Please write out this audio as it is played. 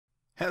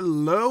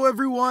Hello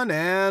everyone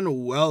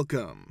and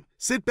welcome.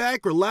 Sit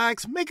back,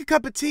 relax, make a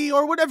cup of tea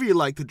or whatever you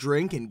like to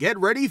drink and get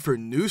ready for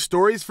new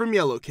stories from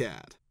Yellow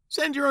Cat.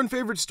 Send your own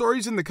favorite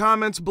stories in the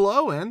comments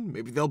below and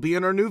maybe they'll be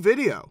in our new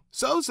video.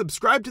 So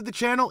subscribe to the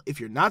channel if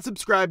you're not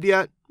subscribed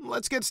yet.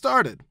 Let's get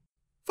started.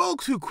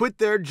 Folks who quit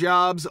their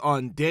jobs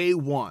on day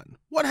one.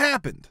 What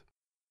happened?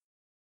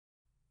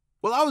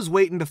 While I was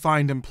waiting to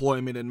find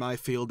employment in my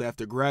field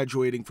after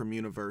graduating from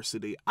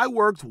university, I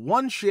worked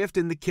one shift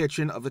in the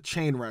kitchen of a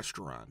chain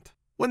restaurant.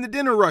 When the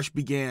dinner rush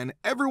began,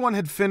 everyone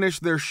had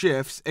finished their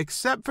shifts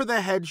except for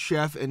the head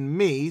chef and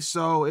me,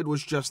 so it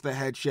was just the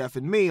head chef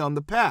and me on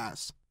the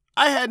pass.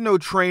 I had no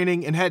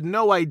training and had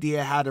no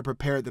idea how to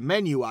prepare the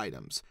menu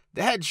items.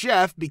 The head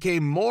chef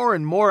became more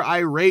and more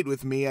irate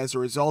with me as a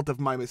result of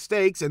my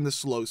mistakes and the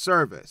slow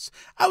service.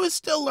 I was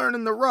still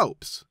learning the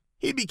ropes.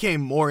 He became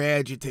more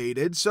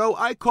agitated, so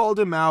I called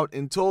him out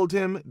and told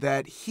him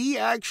that he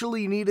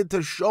actually needed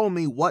to show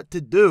me what to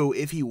do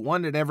if he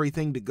wanted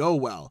everything to go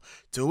well,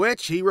 to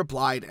which he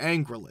replied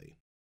angrily.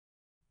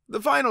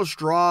 The final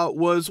straw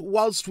was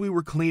whilst we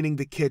were cleaning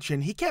the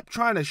kitchen, he kept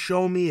trying to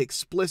show me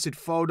explicit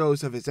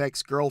photos of his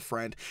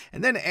ex-girlfriend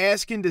and then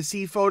asking to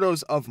see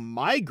photos of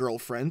my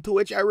girlfriend, to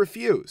which I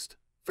refused.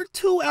 For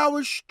 2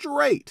 hours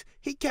straight,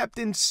 he kept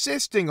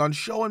insisting on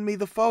showing me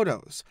the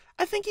photos.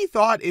 I think he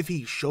thought if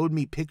he showed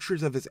me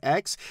pictures of his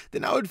ex,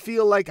 then I would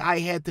feel like I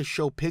had to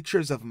show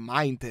pictures of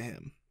mine to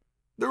him.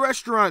 The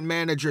restaurant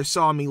manager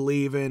saw me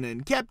leaving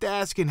and kept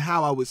asking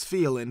how I was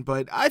feeling,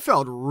 but I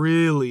felt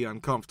really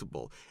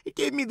uncomfortable. It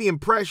gave me the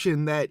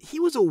impression that he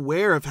was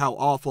aware of how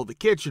awful the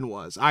kitchen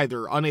was,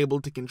 either unable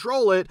to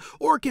control it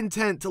or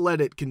content to let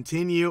it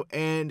continue,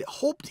 and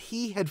hoped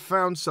he had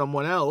found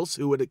someone else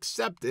who would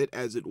accept it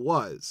as it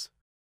was.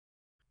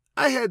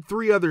 I had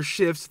 3 other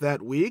shifts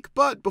that week,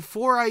 but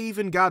before I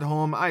even got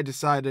home, I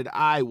decided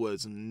I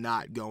was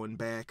not going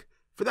back.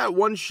 For that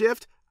one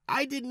shift,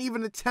 I didn't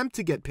even attempt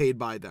to get paid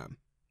by them.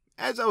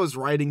 As I was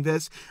writing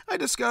this, I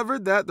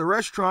discovered that the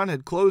restaurant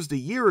had closed a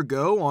year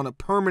ago on a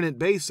permanent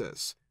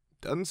basis.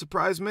 Doesn't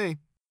surprise me.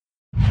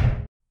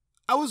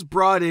 I was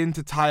brought in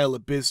to tile a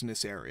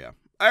business area.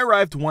 I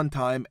arrived one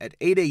time at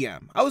 8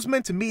 a.m. I was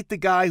meant to meet the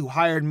guy who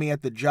hired me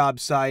at the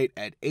job site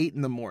at 8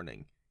 in the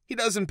morning. He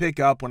doesn't pick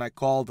up when I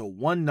call the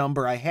one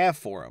number I have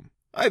for him.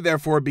 I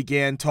therefore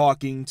began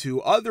talking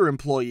to other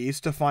employees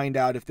to find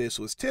out if this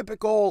was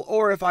typical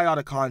or if I ought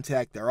to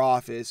contact their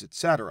office,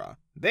 etc.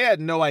 They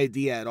had no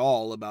idea at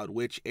all about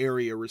which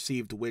area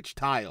received which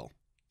tile.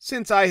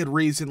 Since I had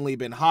recently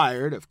been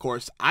hired, of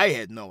course I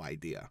had no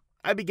idea.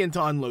 I began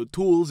to unload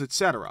tools,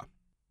 etc.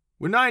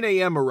 When 9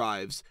 a.m.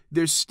 arrives,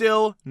 there's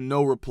still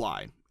no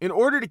reply. In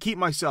order to keep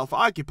myself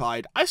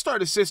occupied, I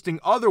start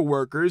assisting other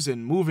workers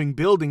in moving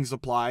building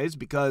supplies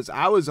because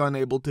I was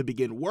unable to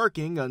begin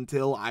working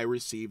until I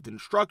received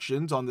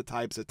instructions on the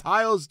types of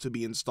tiles to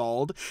be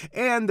installed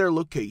and their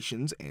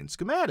locations and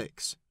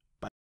schematics.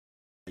 By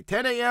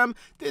 10 a.m.,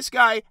 this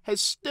guy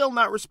has still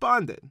not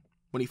responded.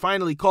 When he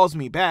finally calls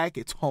me back,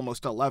 it's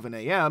almost 11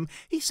 a.m.,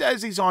 he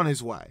says he's on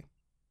his way.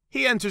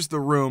 He enters the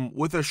room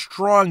with a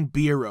strong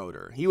beer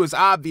odor. He was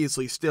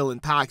obviously still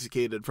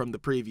intoxicated from the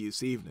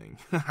previous evening.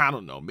 I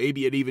don't know,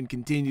 maybe it even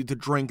continued to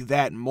drink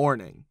that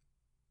morning.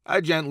 I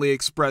gently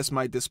express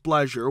my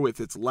displeasure with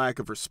its lack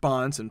of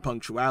response and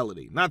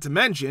punctuality, not to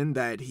mention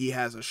that he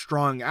has a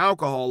strong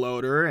alcohol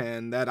odor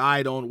and that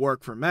I don't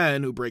work for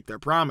men who break their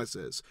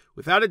promises.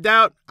 Without a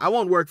doubt, I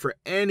won't work for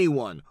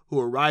anyone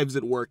who arrives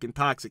at work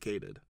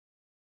intoxicated.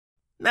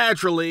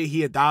 Naturally,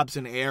 he adopts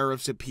an air of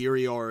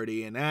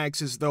superiority and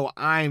acts as though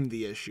I'm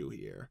the issue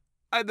here.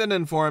 I then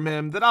inform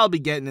him that I'll be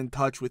getting in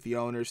touch with the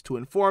owners to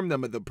inform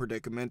them of the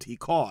predicament he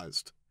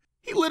caused.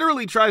 He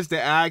literally tries to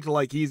act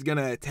like he's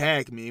gonna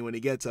attack me when he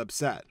gets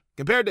upset.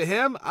 Compared to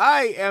him,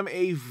 I am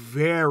a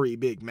very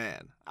big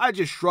man. I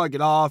just shrug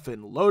it off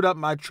and load up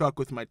my truck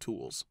with my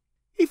tools.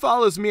 He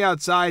follows me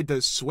outside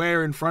to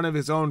swear in front of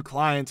his own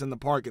clients in the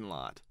parking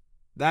lot.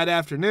 That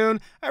afternoon,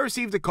 I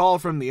received a call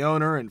from the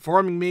owner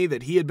informing me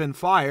that he had been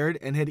fired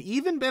and had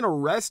even been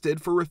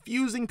arrested for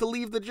refusing to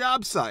leave the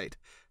job site.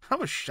 I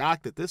was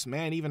shocked that this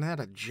man even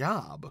had a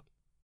job.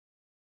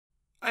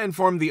 I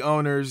informed the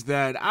owners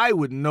that I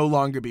would no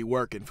longer be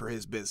working for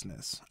his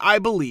business. I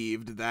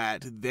believed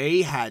that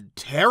they had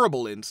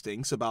terrible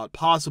instincts about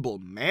possible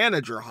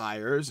manager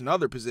hires and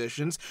other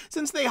positions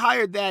since they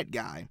hired that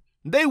guy.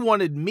 They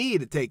wanted me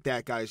to take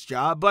that guy's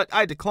job, but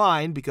I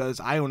declined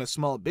because I own a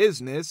small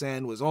business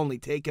and was only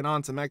taking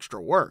on some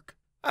extra work.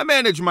 I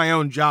manage my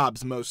own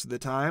jobs most of the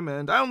time,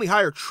 and I only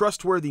hire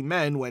trustworthy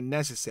men when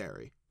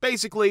necessary.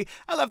 Basically,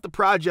 I left the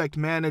project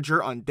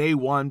manager on day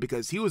one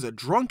because he was a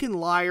drunken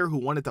liar who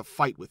wanted to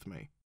fight with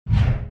me.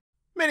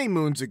 Many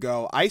moons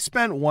ago, I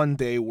spent one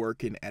day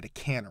working at a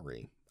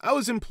cannery. I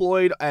was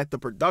employed at the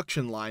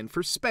production line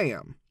for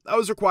Spam. I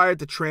was required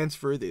to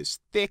transfer this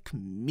thick,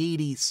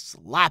 meaty,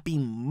 sloppy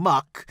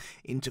muck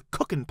into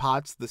cooking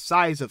pots the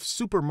size of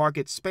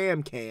supermarket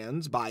Spam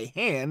cans by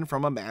hand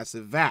from a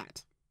massive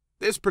vat.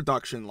 This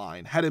production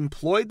line had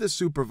employed the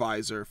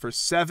supervisor for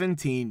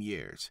 17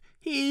 years.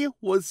 He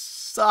was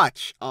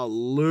such a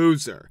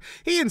loser.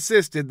 He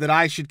insisted that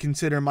I should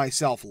consider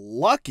myself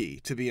lucky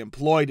to be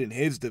employed in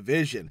his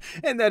division,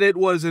 and that it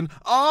was an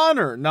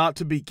honor not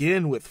to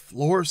begin with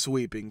floor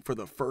sweeping for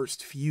the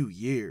first few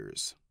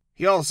years.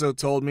 He also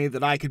told me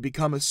that I could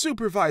become a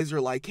supervisor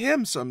like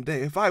him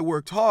someday if I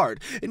worked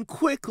hard and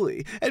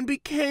quickly and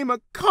became a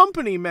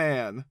company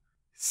man.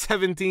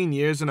 17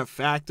 years in a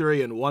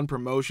factory and one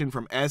promotion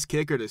from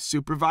S-Kicker to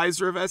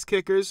supervisor of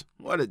S-Kickers?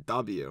 What a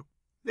W.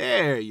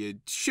 There, you're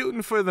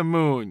shooting for the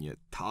moon, you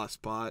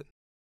tosspot.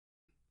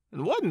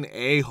 And what an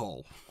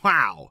a-hole.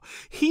 Wow.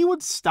 He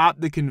would stop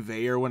the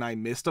conveyor when I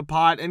missed a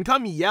pot and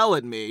come yell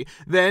at me.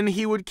 Then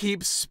he would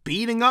keep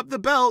speeding up the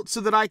belt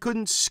so that I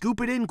couldn't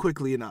scoop it in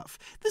quickly enough.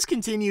 This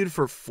continued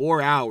for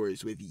 4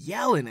 hours with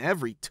yelling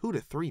every 2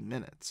 to 3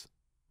 minutes.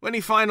 When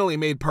he finally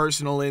made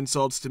personal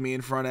insults to me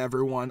in front of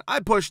everyone, I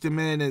pushed him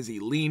in as he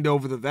leaned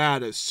over the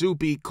vat of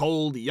soupy,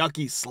 cold,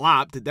 yucky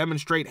slop to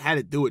demonstrate how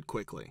to do it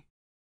quickly.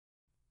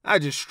 I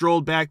just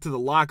strolled back to the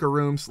locker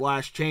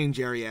room/change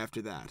area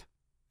after that.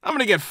 I'm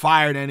gonna get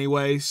fired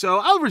anyway, so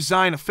I'll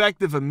resign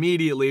effective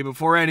immediately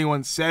before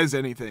anyone says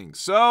anything.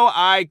 So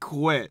I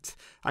quit,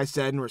 I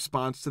said in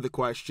response to the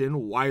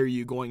question, why are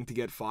you going to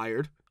get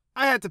fired?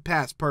 I had to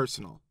pass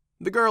personal.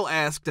 The girl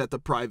asked at the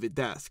private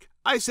desk.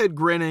 I said,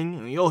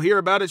 grinning, you'll hear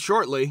about it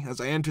shortly,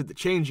 as I entered the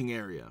changing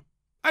area.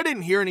 I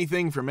didn't hear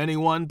anything from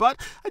anyone, but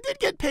I did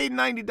get paid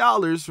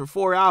 $90 for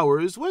 4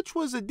 hours, which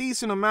was a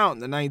decent amount in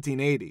the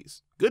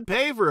 1980s. Good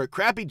pay for a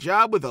crappy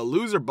job with a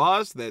loser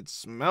boss that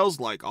smells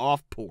like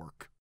off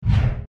pork.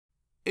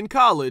 In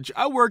college,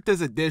 I worked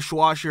as a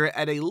dishwasher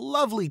at a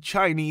lovely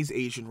Chinese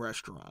Asian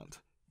restaurant.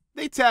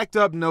 They tacked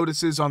up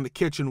notices on the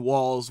kitchen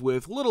walls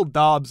with little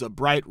daubs of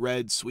bright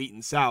red sweet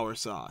and sour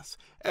sauce.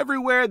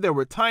 Everywhere there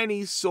were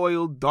tiny,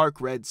 soiled, dark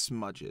red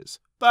smudges.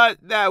 But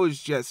that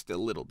was just a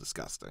little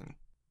disgusting.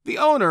 The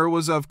owner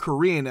was of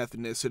Korean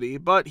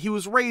ethnicity, but he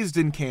was raised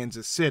in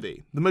Kansas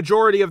City. The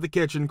majority of the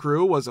kitchen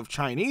crew was of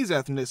Chinese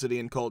ethnicity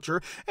and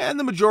culture, and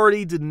the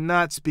majority did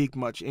not speak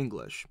much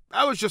English.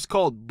 I was just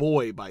called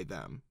boy by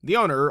them. The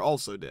owner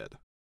also did.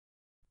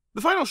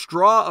 The final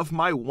straw of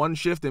my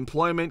one-shift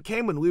employment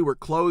came when we were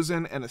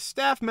closing, and a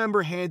staff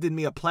member handed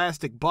me a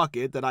plastic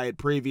bucket that I had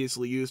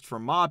previously used for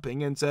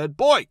mopping and said,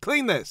 "Boy,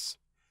 clean this!"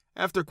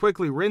 After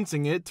quickly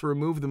rinsing it to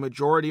remove the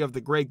majority of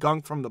the gray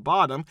gunk from the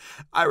bottom,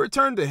 I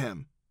returned to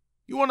him.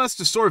 "You want us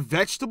to store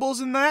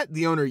vegetables in that?"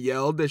 the owner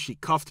yelled as she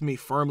cuffed me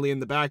firmly in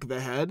the back of the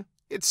head.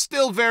 "It's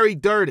still very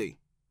dirty."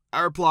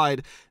 I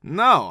replied,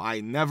 "No, I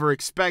never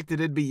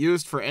expected it'd be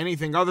used for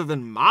anything other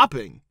than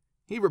mopping."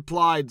 He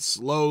replied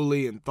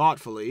slowly and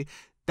thoughtfully,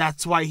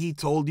 "That's why he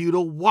told you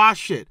to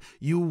wash it.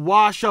 You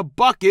wash a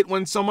bucket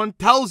when someone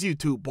tells you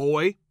to,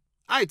 boy."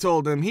 I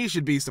told him he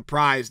should be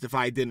surprised if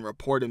I didn't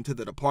report him to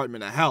the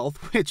Department of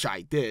Health, which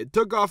I did,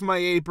 took off my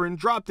apron,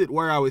 dropped it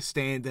where I was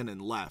standing,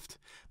 and left.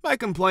 My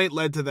complaint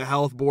led to the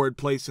health board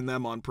placing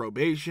them on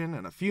probation,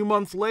 and a few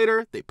months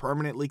later, they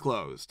permanently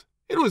closed.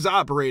 It was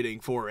operating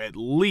for at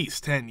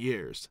least 10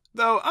 years.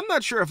 Though I'm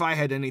not sure if I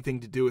had anything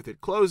to do with it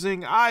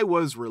closing, I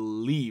was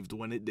relieved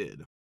when it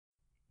did.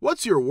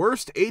 What's your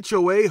worst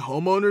HOA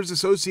homeowners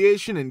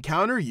association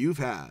encounter you've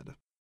had?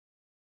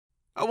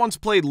 I once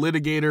played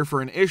litigator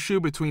for an issue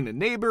between a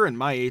neighbor and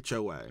my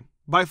HOA.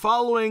 By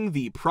following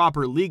the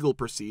proper legal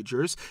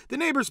procedures, the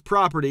neighbor's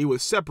property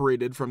was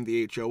separated from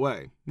the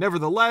HOA.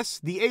 Nevertheless,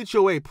 the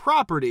HOA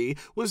property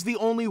was the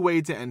only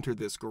way to enter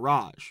this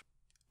garage.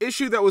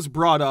 Issue that was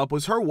brought up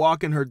was her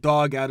walking her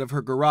dog out of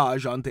her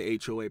garage onto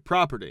HOA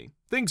property.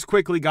 Things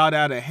quickly got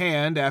out of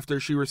hand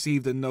after she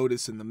received a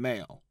notice in the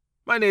mail.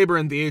 My neighbor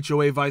and the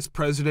HOA vice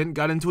president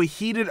got into a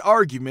heated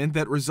argument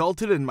that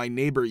resulted in my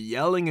neighbor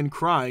yelling and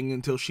crying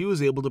until she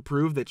was able to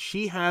prove that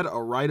she had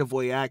a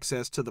right-of-way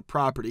access to the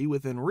property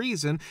within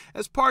reason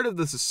as part of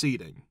the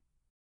seceding.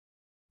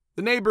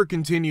 The neighbor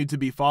continued to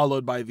be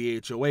followed by the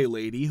HOA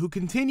lady, who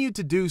continued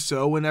to do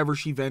so whenever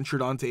she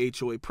ventured onto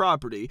HOA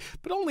property,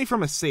 but only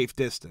from a safe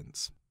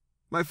distance.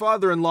 My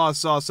father-in-law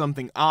saw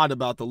something odd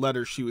about the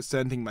letter she was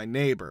sending my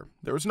neighbor.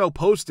 There was no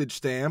postage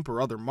stamp or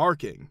other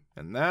marking,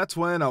 and that's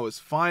when I was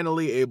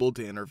finally able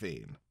to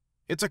intervene.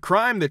 It's a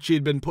crime that she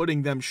had been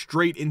putting them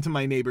straight into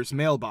my neighbor's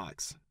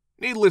mailbox.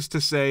 Needless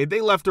to say,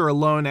 they left her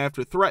alone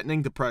after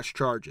threatening to press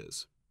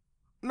charges.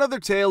 Another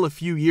tale a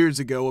few years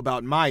ago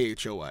about my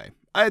HOA.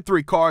 I had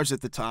 3 cars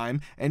at the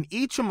time, and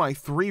each of my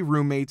 3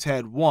 roommates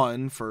had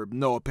one for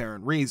no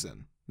apparent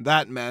reason.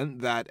 That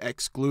meant that,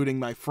 excluding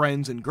my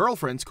friends' and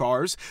girlfriends'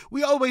 cars,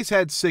 we always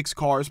had 6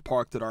 cars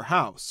parked at our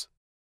house.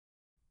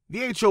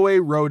 The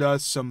HOA wrote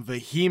us some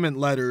vehement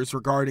letters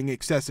regarding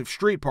excessive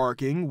street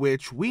parking,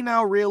 which we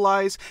now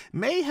realize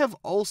may have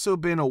also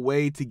been a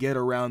way to get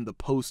around the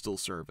postal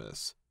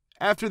service.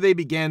 After they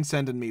began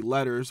sending me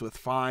letters with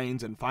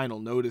fines and final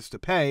notice to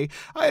pay,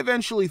 I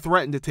eventually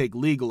threatened to take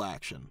legal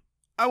action.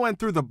 I went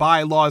through the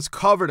bylaws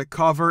cover to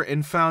cover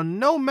and found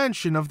no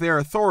mention of their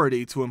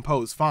authority to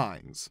impose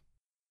fines.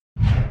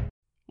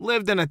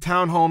 Lived in a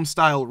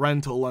townhome-style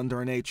rental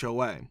under an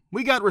HOA.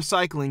 We got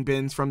recycling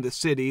bins from the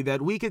city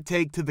that we could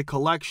take to the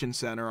collection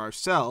center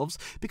ourselves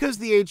because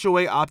the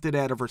HOA opted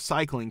out of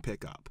recycling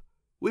pickup.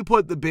 We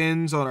put the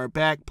bins on our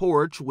back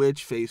porch,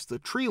 which faced the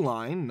tree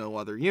line, no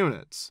other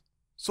units.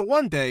 So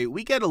one day,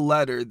 we get a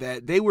letter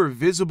that they were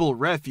visible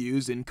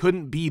refuse and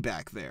couldn't be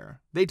back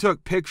there. They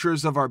took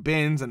pictures of our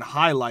bins and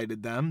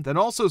highlighted them, then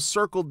also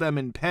circled them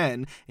in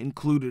pen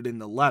included in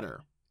the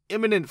letter.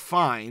 Imminent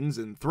fines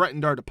and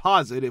threatened our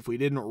deposit if we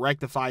didn't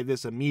rectify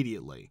this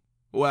immediately.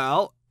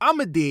 Well, I'm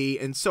a D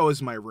and so is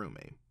my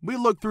roommate. We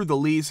looked through the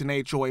lease and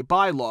HOA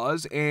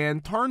bylaws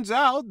and turns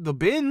out the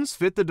bins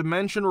fit the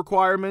dimension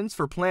requirements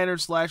for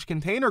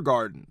planter/container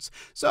gardens.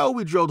 So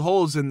we drilled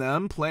holes in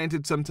them,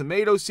 planted some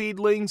tomato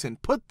seedlings, and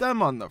put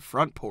them on the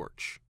front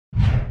porch.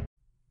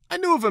 I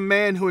knew of a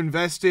man who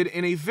invested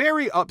in a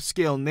very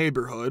upscale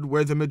neighborhood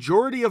where the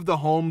majority of the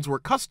homes were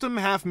custom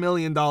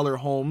 $500,000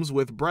 homes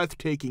with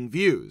breathtaking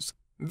views.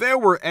 There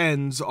were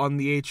N's on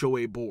the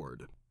HOA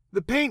board.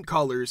 The paint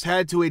colors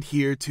had to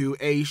adhere to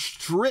a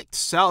strict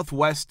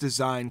Southwest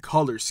design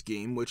color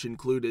scheme, which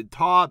included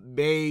taupe,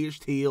 beige,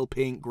 teal,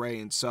 pink, gray,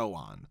 and so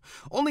on.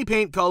 Only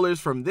paint colors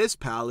from this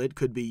palette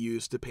could be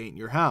used to paint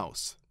your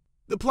house.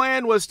 The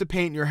plan was to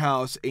paint your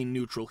house a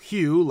neutral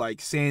hue, like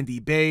sandy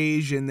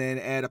beige, and then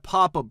add a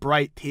pop of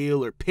bright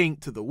teal or pink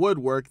to the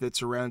woodwork that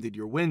surrounded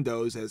your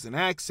windows as an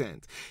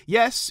accent.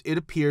 Yes, it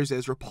appears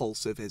as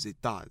repulsive as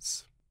it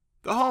does.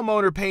 The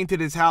homeowner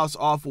painted his house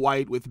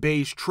off-white with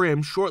beige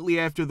trim shortly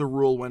after the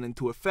rule went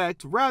into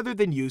effect, rather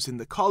than using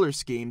the color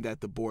scheme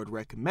that the board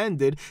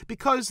recommended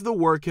because the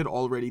work had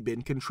already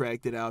been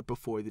contracted out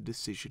before the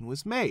decision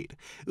was made.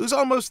 It was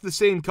almost the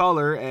same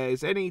color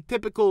as any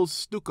typical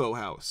stucco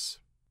house.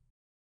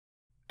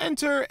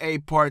 Enter a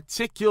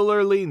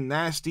particularly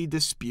nasty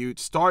dispute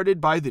started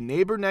by the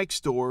neighbor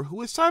next door who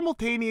was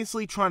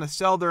simultaneously trying to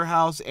sell their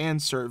house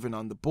and serving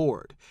on the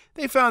board.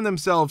 They found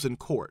themselves in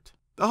court.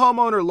 The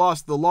homeowner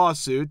lost the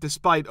lawsuit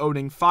despite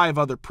owning 5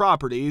 other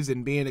properties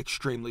and being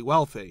extremely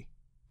wealthy.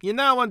 You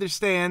now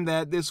understand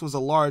that this was a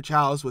large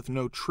house with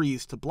no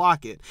trees to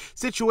block it,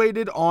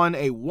 situated on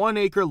a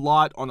 1-acre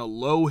lot on a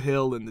low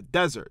hill in the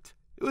desert.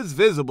 It was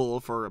visible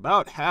for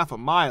about half a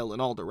mile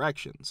in all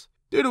directions.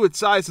 Due to its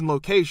size and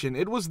location,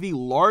 it was the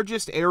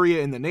largest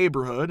area in the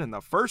neighborhood and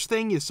the first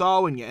thing you saw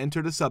when you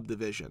entered a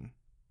subdivision.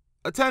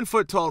 A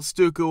 10-foot-tall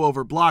stucco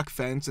over block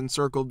fence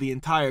encircled the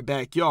entire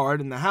backyard,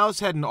 and the house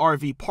had an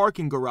RV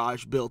parking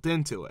garage built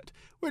into it.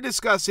 We're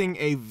discussing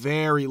a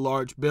very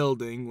large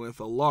building with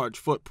a large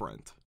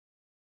footprint.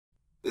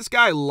 This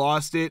guy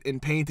lost it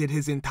and painted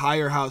his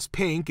entire house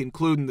pink,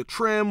 including the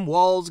trim,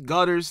 walls,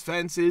 gutters,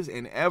 fences,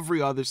 and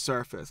every other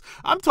surface.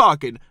 I'm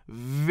talking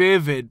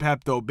vivid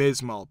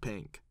Pepto-Bismol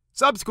pink.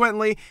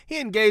 Subsequently, he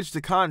engaged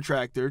a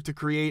contractor to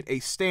create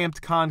a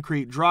stamped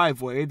concrete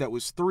driveway that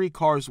was 3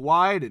 cars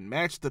wide and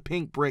matched the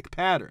pink brick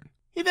pattern.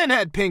 He then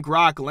had pink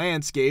rock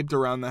landscaped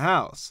around the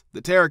house.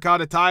 The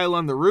terracotta tile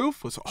on the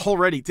roof was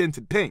already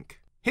tinted pink.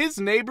 His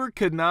neighbor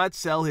could not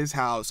sell his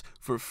house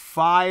for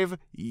 5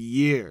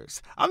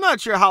 years. I'm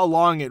not sure how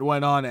long it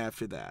went on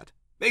after that.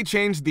 They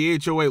changed the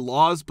HOA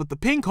laws, but the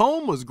pink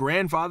home was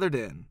grandfathered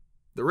in.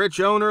 The rich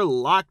owner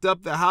locked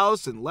up the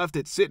house and left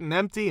it sitting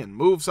empty and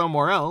moved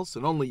somewhere else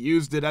and only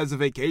used it as a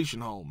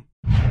vacation home.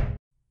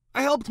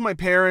 I helped my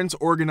parents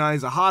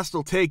organize a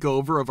hostile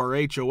takeover of our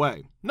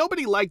HOA.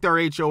 Nobody liked our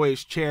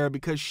HOA's chair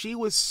because she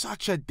was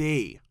such a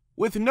D.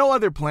 With no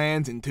other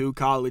plans and 2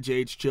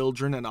 college-age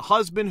children and a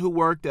husband who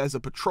worked as a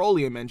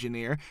petroleum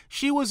engineer,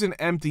 she was an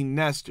empty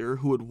nester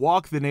who would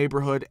walk the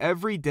neighborhood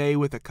every day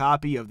with a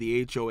copy of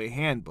the HOA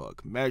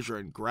handbook,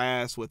 measuring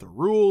grass with a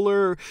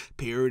ruler,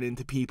 peering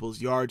into people's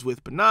yards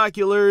with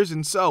binoculars,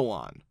 and so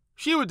on.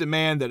 She would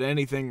demand that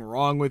anything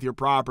wrong with your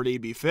property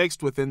be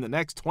fixed within the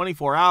next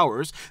 24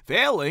 hours,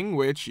 failing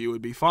which you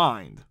would be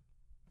fined.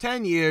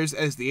 10 years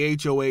as the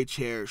HOA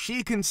chair,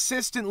 she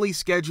consistently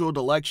scheduled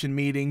election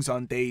meetings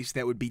on days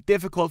that would be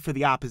difficult for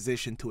the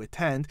opposition to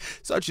attend,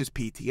 such as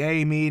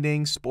PTA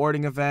meetings,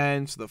 sporting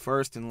events, the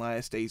first and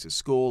last days of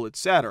school,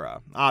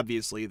 etc.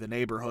 Obviously, the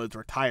neighborhood's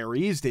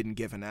retirees didn't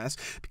give an S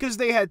because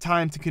they had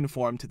time to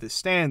conform to the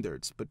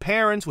standards, but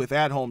parents with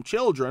at-home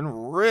children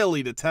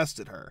really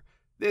detested her.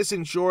 This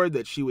ensured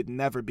that she would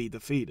never be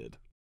defeated.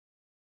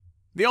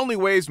 The only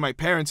ways my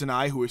parents and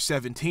I, who were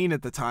 17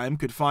 at the time,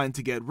 could find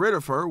to get rid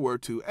of her were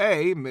to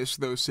A, miss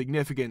those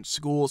significant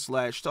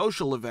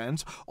school/social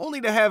events,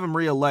 only to have him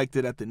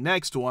re-elected at the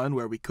next one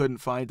where we couldn't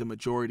find a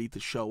majority to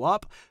show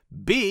up,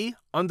 B,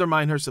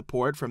 undermine her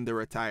support from the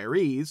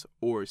retirees,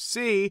 or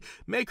C,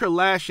 make her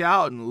lash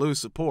out and lose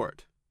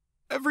support.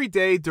 Every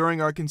day during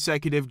our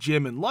consecutive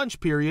gym and lunch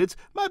periods,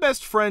 my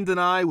best friend and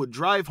I would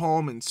drive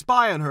home and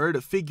spy on her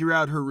to figure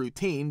out her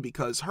routine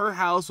because her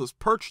house was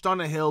perched on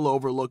a hill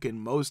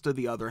overlooking most of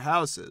the other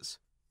houses.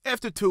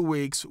 After 2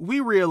 weeks, we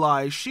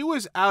realized she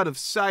was out of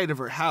sight of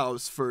her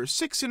house for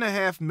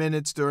 6.5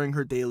 minutes during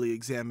her daily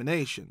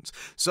examinations.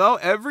 So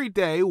every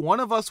day,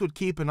 one of us would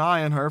keep an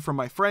eye on her from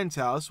my friend's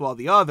house while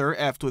the other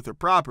effed with her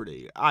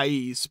property,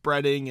 i.e.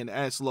 spreading an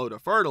S-load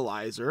of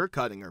fertilizer,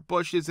 cutting her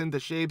bushes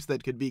into shapes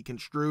that could be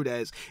construed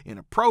as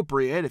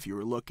inappropriate if you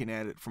were looking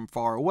at it from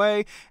far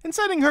away, and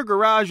setting her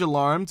garage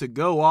alarm to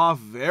go off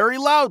very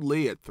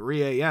loudly at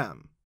 3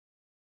 a.m.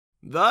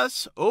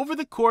 Thus, over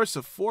the course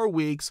of 4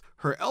 weeks,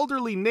 her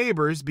elderly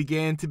neighbors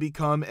began to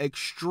become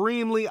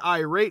extremely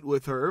irate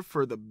with her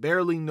for the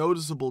barely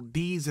noticeable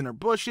D's in her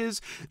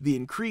bushes, the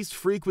increased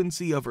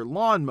frequency of her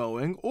lawn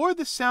mowing, or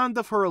the sound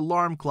of her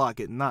alarm clock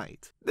at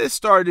night. This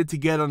started to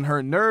get on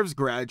her nerves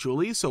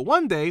gradually, so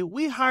one day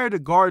we hired a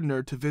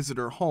gardener to visit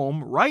her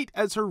home right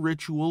as her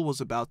ritual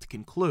was about to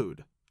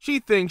conclude. She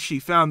thinks she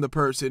found the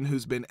person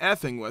who's been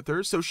effing with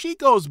her, so she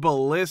goes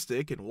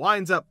ballistic and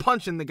winds up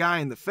punching the guy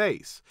in the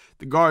face.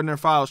 The gardener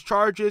files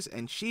charges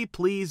and she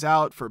pleads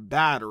out for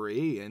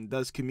battery and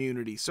does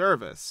community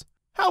service.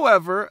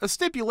 However, a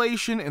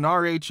stipulation in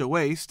our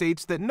HOA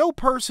states that no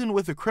person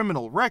with a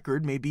criminal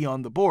record may be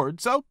on the board,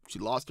 so she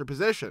lost her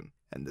position.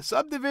 And the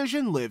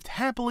subdivision lived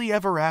happily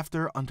ever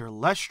after under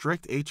less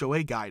strict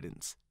HOA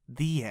guidance.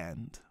 The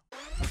end.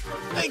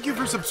 Thank you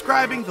for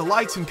subscribing, the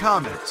likes, and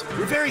comments.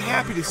 We're very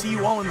happy to see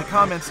you all in the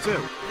comments too.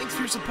 Thanks for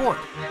your support.